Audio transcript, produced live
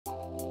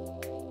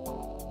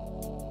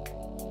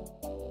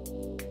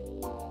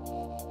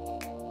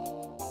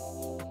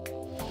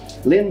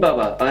Lynn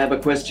Baba, I have a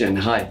question.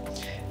 Hi.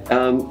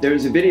 There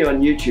is a video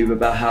on YouTube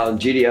about how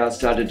GDR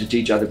started to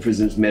teach other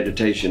prisoners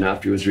meditation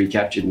after he was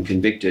recaptured and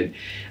convicted,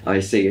 I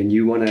see, and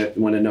you want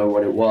to know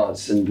what it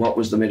was and what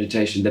was the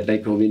meditation that they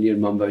call Indian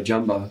Mumbo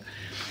Jumbo.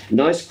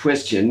 Nice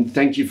question.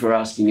 Thank you for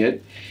asking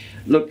it.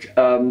 Look,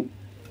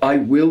 I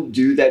will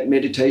do that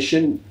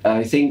meditation.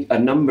 I think a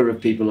number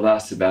of people have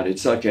asked about it.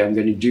 So, okay, I'm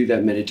going to do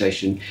that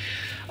meditation.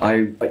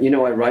 I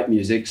write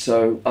music,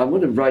 so I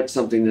want to write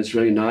something that's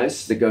really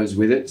nice that goes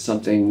with it,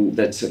 something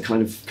that's a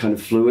kind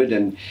of fluid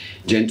and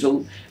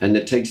gentle and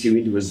that takes you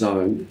into a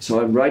zone. So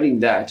I'm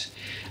writing that,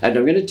 and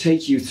I'm going to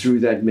take you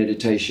through that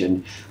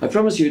meditation. I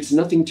promise you it's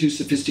nothing too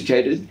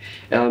sophisticated,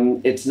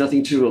 it's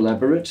nothing too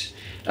elaborate,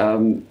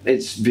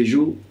 it's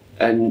visual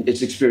and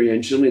it's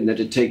experiential in that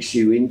it takes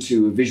you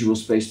into a visual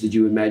space that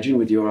you imagine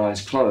with your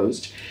eyes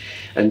closed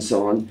and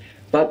so on.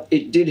 But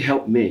it did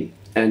help me.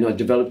 And I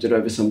developed it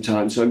over some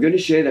time. So I'm going to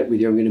share that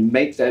with you. I'm going to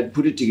make that,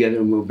 put it together,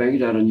 and we'll bang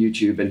it out on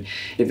YouTube. And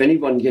if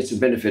anyone gets a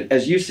benefit,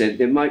 as you said,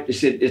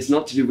 it's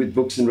not to do with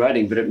books and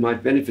writing, but it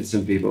might benefit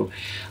some people.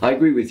 I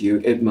agree with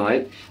you, it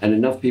might. And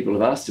enough people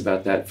have asked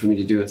about that for me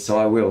to do it, so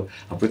I will.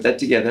 I'll put that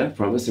together, I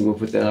promise, and we'll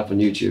put that up on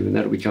YouTube, and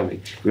that'll be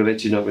coming. We'll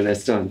let you know when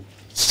that's done.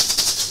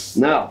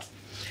 Now,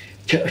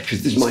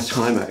 because this is my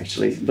timer,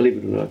 actually, believe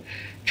it or not,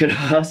 can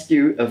I ask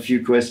you a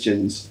few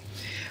questions?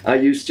 Are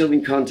you still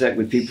in contact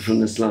with people from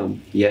the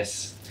slum?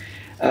 Yes.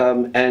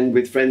 And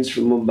with friends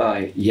from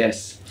Mumbai?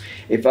 Yes.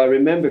 If I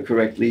remember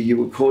correctly, you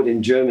were caught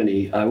in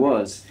Germany. I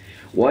was.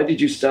 Why did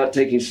you start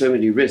taking so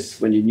many risks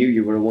when you knew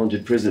you were a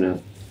wanted prisoner?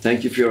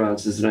 Thank you for your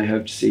answers, and I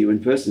hope to see you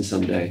in person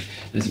someday.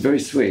 That's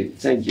very sweet.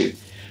 Thank you.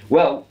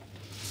 Well,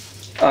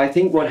 I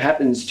think what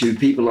happens to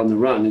people on the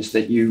run is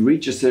that you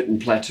reach a certain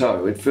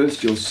plateau. At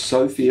first, you're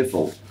so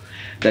fearful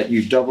that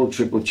you double,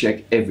 triple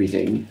check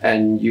everything,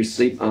 and you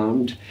sleep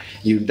armed.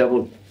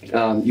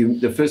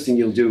 The first thing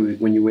you'll do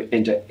when you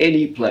enter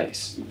any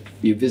place,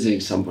 you're visiting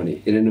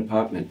somebody in an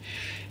apartment,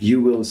 you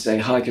will say,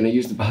 hi, can I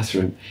use the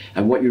bathroom?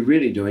 And what you're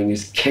really doing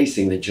is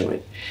casing the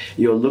joint.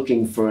 You're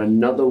looking for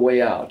another way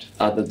out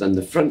other than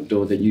the front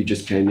door that you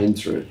just came in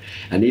through.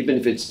 And even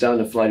if it's down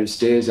a flight of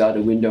stairs, out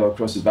a window,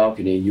 across a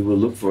balcony, you will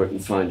look for it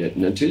and find it.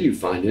 And until you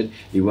find it,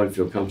 you won't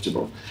feel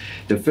comfortable.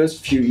 The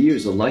first few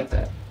years are like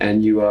that.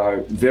 And you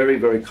are very,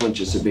 very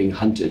conscious of being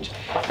hunted,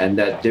 and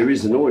that there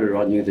is an order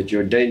on you that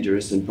you're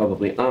dangerous and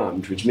probably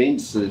armed, which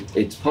means that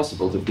it's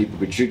possible that people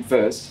would shoot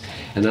first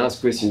and ask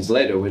questions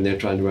later when they're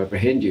trying to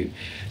apprehend you.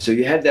 So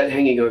you have that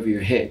hanging over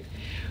your head.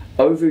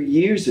 Over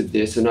years of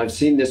this, and I've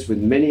seen this with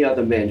many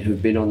other men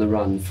who've been on the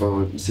run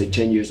for, say,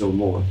 10 years or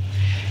more,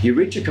 you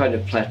reach a kind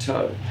of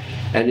plateau.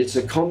 And it's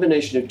a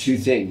combination of two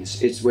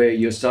things. It's where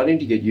you're starting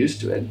to get used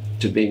to it,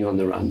 to being on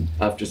the run.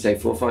 After, say,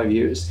 4 or 5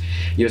 years,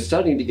 you're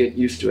starting to get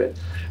used to it.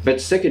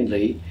 But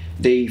secondly,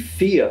 the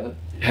fear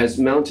has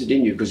mounted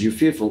in you because you're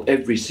fearful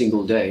every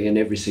single day and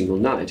every single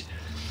night.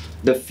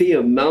 The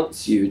fear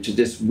mounts you to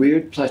this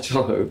weird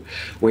plateau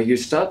where you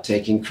start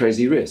taking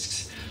crazy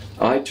risks.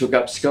 I took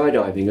up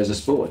skydiving as a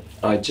sport.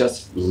 I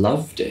just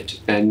loved it.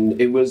 And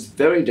it was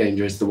very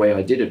dangerous the way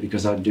I did it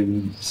because I'd do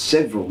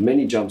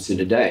many jumps in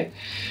a day,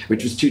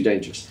 which was too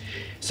dangerous.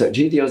 So,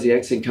 gee, the Aussie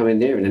accent come in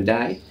there in a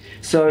day.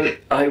 So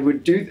I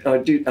did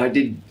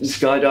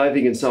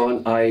skydiving and so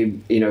on. I,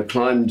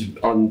 climbed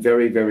on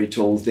very, very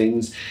tall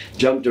things,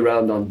 jumped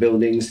around on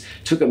buildings,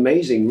 took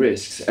amazing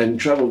risks and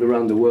traveled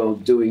around the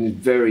world doing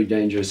very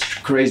dangerous,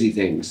 crazy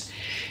things.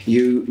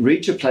 You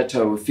reach a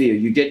plateau of fear.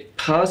 You get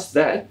past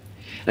that,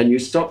 and you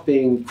stop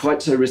being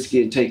quite so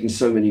risky and taking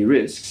so many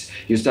risks.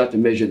 You start to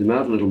measure them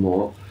out a little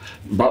more.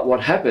 But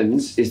what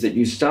happens is that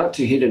you start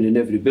to hit an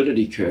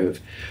inevitability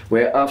curve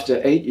where after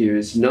 8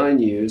 years, 9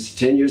 years,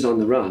 10 years on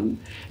the run,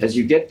 as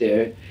you get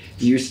there,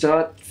 you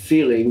start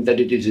feeling that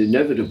it is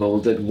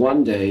inevitable that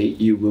one day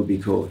you will be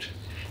caught.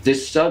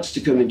 This starts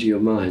to come into your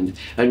mind.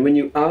 And when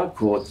you are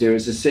caught, there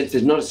is a sense,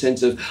 there's not a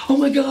sense of, oh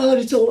my God,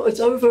 it's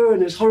over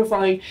and it's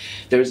horrifying.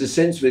 There is a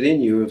sense within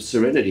you of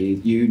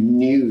serenity. You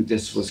knew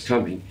this was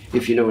coming,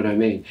 if you know what I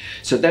mean.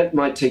 So that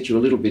might take you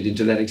a little bit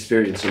into that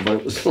experience of what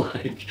it was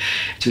like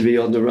to be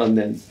on the run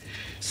then.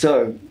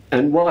 So,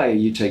 and why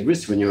you take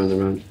risks when you're on the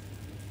run.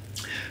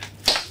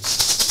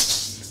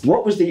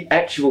 What was the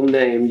actual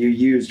name you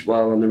used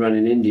while on the run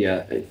in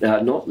India?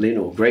 Not Lynn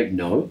or Greg,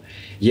 no.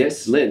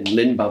 Yes,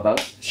 Lynn Baba,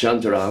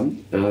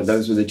 Shantaram.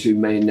 Those were the two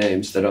main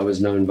names that I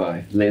was known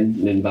by.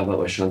 Lynn Baba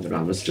or Shantaram.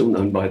 I was still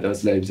known by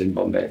those names in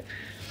Bombay.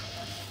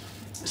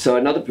 So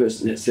another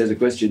person says a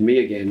question, me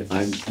again.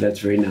 That's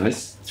very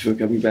nice. Thanks for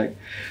coming back.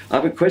 I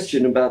have a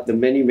question about the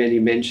many, many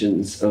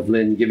mentions of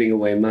Lynn giving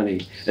away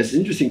money. It's an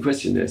interesting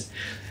question, this.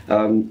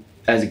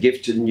 As a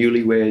gift to the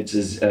newlyweds,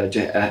 as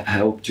to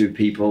help to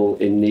people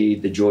in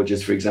need, the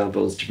Georges, for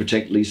example, is to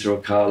protect Lisa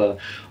or Carla,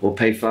 or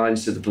pay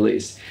fines to the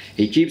police.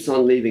 He keeps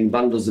on leaving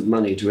bundles of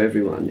money to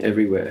everyone,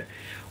 everywhere.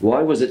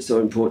 Why was it so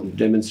important to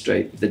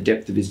demonstrate the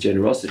depth of his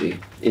generosity?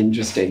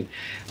 Interesting.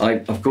 I,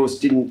 of course,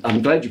 didn't.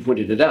 I'm glad you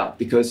pointed it out,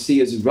 because,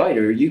 see, as a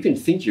writer, you can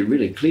think you're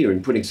really clear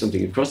in putting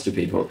something across to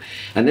people,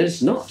 and then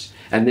it's not.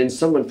 And then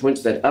someone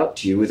points that out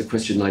to you with a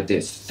question like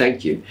this: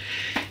 thank you.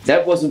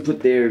 That wasn't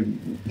put there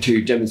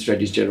to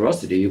demonstrate his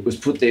generosity. It was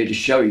put there to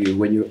show you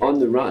when you're on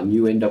the run,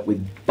 you end up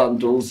with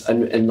bundles,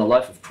 and in the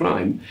life of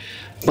crime,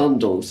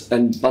 bundles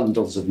and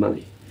bundles of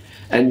money.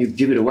 And you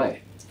give it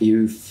away.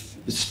 You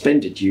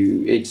spend it.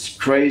 It's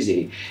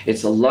crazy.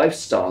 It's a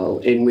lifestyle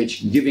in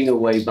which giving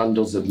away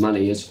bundles of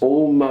money is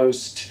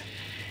almost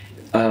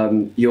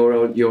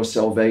your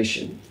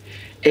salvation.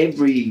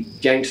 Every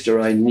gangster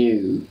I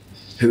knew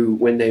who,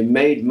 when they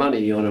made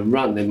money on a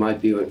run, they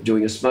might be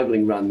doing a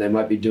smuggling run, they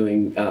might be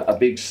doing a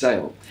big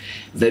sale,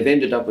 they've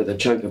ended up with a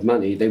chunk of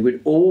money, they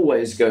would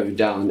always go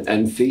down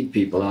and feed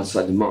people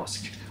outside the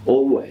mosque.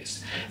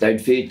 Always.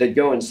 They'd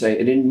go and say,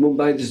 and in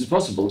Mumbai this is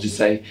possible, to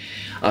say,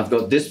 I've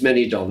got this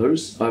many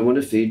dollars, I want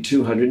to feed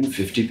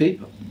 250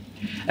 people.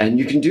 And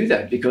you can do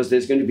that because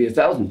there's going to be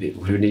 1,000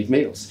 people who need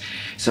meals.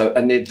 So,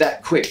 and they're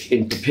that quick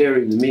in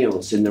preparing the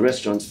meals in the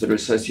restaurants that are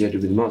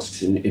associated with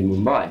mosques in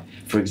Mumbai,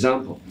 for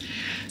example.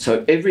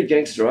 So every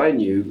gangster I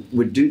knew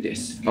would do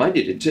this. I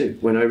did it too.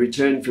 When I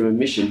returned from a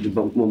mission to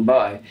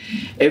Mumbai,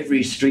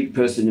 every street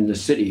person in the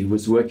city who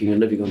was working and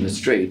living on the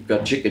street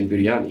got chicken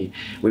biryani.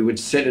 We would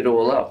set it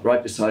all up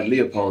right beside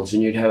Leopold's,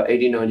 and you'd have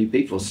 80, 90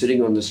 people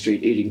sitting on the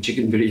street eating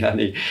chicken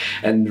biryani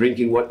and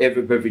drinking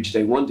whatever beverage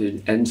they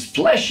wanted and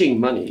splashing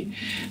money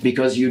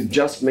because you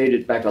just made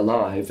it back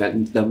alive,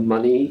 and the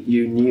money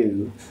you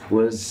knew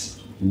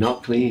was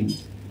not clean.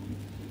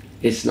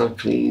 It's not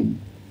clean.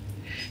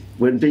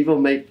 When people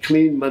make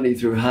clean money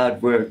through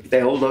hard work, they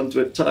hold on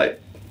to it tight,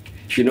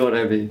 if you know what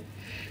I mean.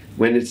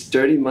 When it's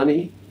dirty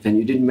money and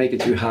you didn't make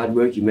it through hard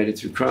work, you made it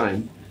through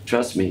crime,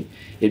 trust me,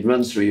 it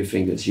runs through your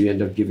fingers. You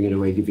end up giving it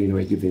away, giving it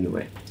away, giving it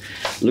away.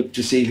 Look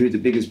to see who the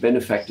biggest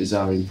benefactors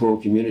are in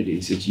poor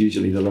communities. It's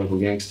usually the local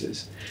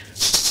gangsters.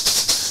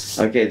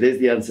 Okay, there's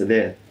the answer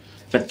there.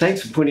 But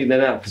thanks for pointing that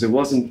out, because it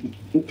wasn't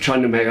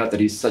trying to make out that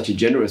he's such a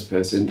generous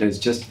person. It's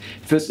just,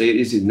 firstly, it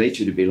is his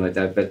nature to be like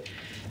that, but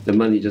the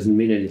money doesn't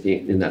mean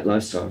anything in that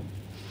lifestyle.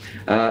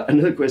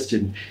 Another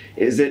question,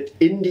 is it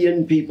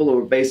Indian people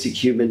or basic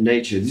human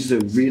nature? This is a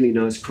really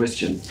nice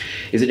question.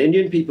 Is it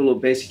Indian people or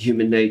basic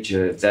human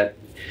nature that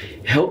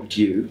helped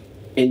you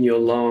in your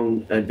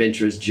long,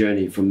 adventurous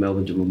journey from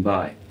Melbourne to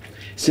Mumbai?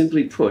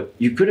 Simply put,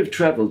 you could have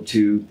traveled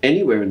to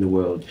anywhere in the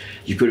world.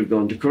 You could have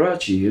gone to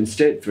Karachi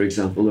instead, for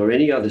example, or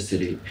any other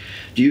city.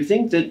 Do you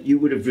think that you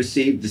would have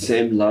received the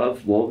same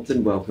love, warmth,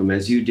 and welcome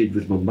as you did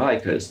with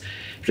Mumbaikars?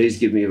 Please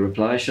give me a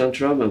reply,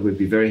 Shantaram. I would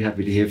be very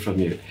happy to hear from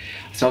you.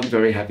 So I'm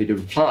very happy to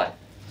reply.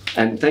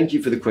 And thank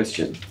you for the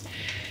question.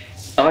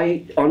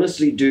 I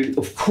honestly do,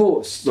 of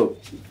course, look,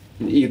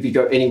 you could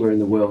go anywhere in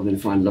the world and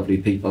find lovely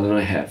people, and I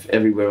have,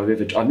 everywhere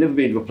I've never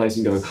been to a place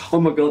and go, oh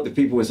my God, the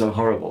people were so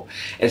horrible.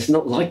 It's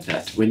not like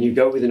that. When you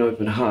go with an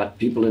open heart,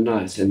 people are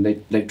nice, and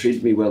they've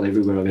treated me well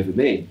everywhere I've ever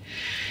been.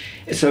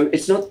 So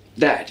it's not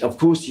that. Of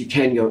course you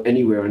can go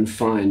anywhere and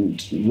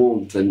find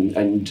warmth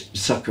and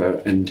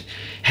succor and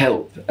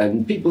help,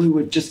 and people who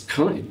are just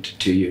kind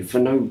to you for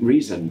no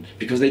reason,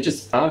 because they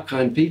just are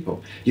kind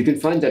people. You can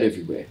find that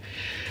everywhere.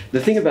 The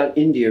thing about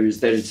India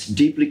is that it's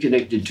deeply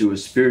connected to a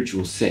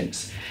spiritual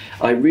sense.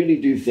 I really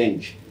do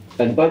think,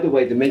 and by the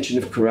way, the mention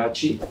of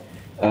Karachi,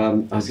 I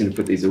was going to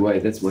put these away,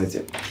 that's my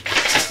thing.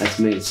 That's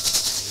me.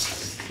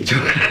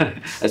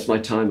 That's my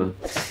timer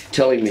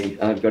telling me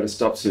I've got to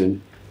stop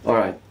soon. All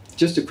right,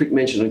 just a quick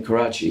mention on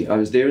Karachi. I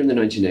was there in the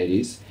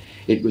 1980s.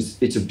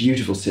 It's a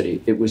beautiful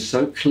city. It was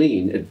so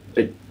clean,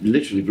 it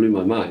literally blew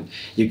my mind.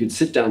 You could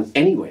sit down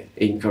anywhere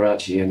in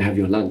Karachi and have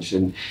your lunch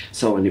and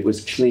so on. It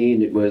was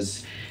clean, it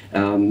was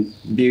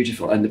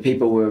beautiful, and the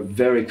people were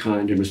very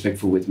kind and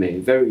respectful with me.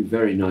 Very,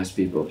 very nice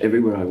people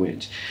everywhere I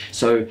went.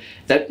 So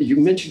that you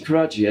mentioned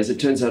Karachi, as it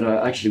turns out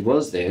I actually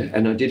was there,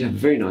 and I did have a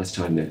very nice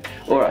time there.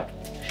 All right,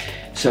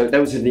 so that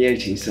was in the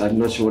 80s. I'm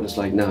not sure what it's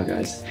like now,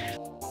 guys.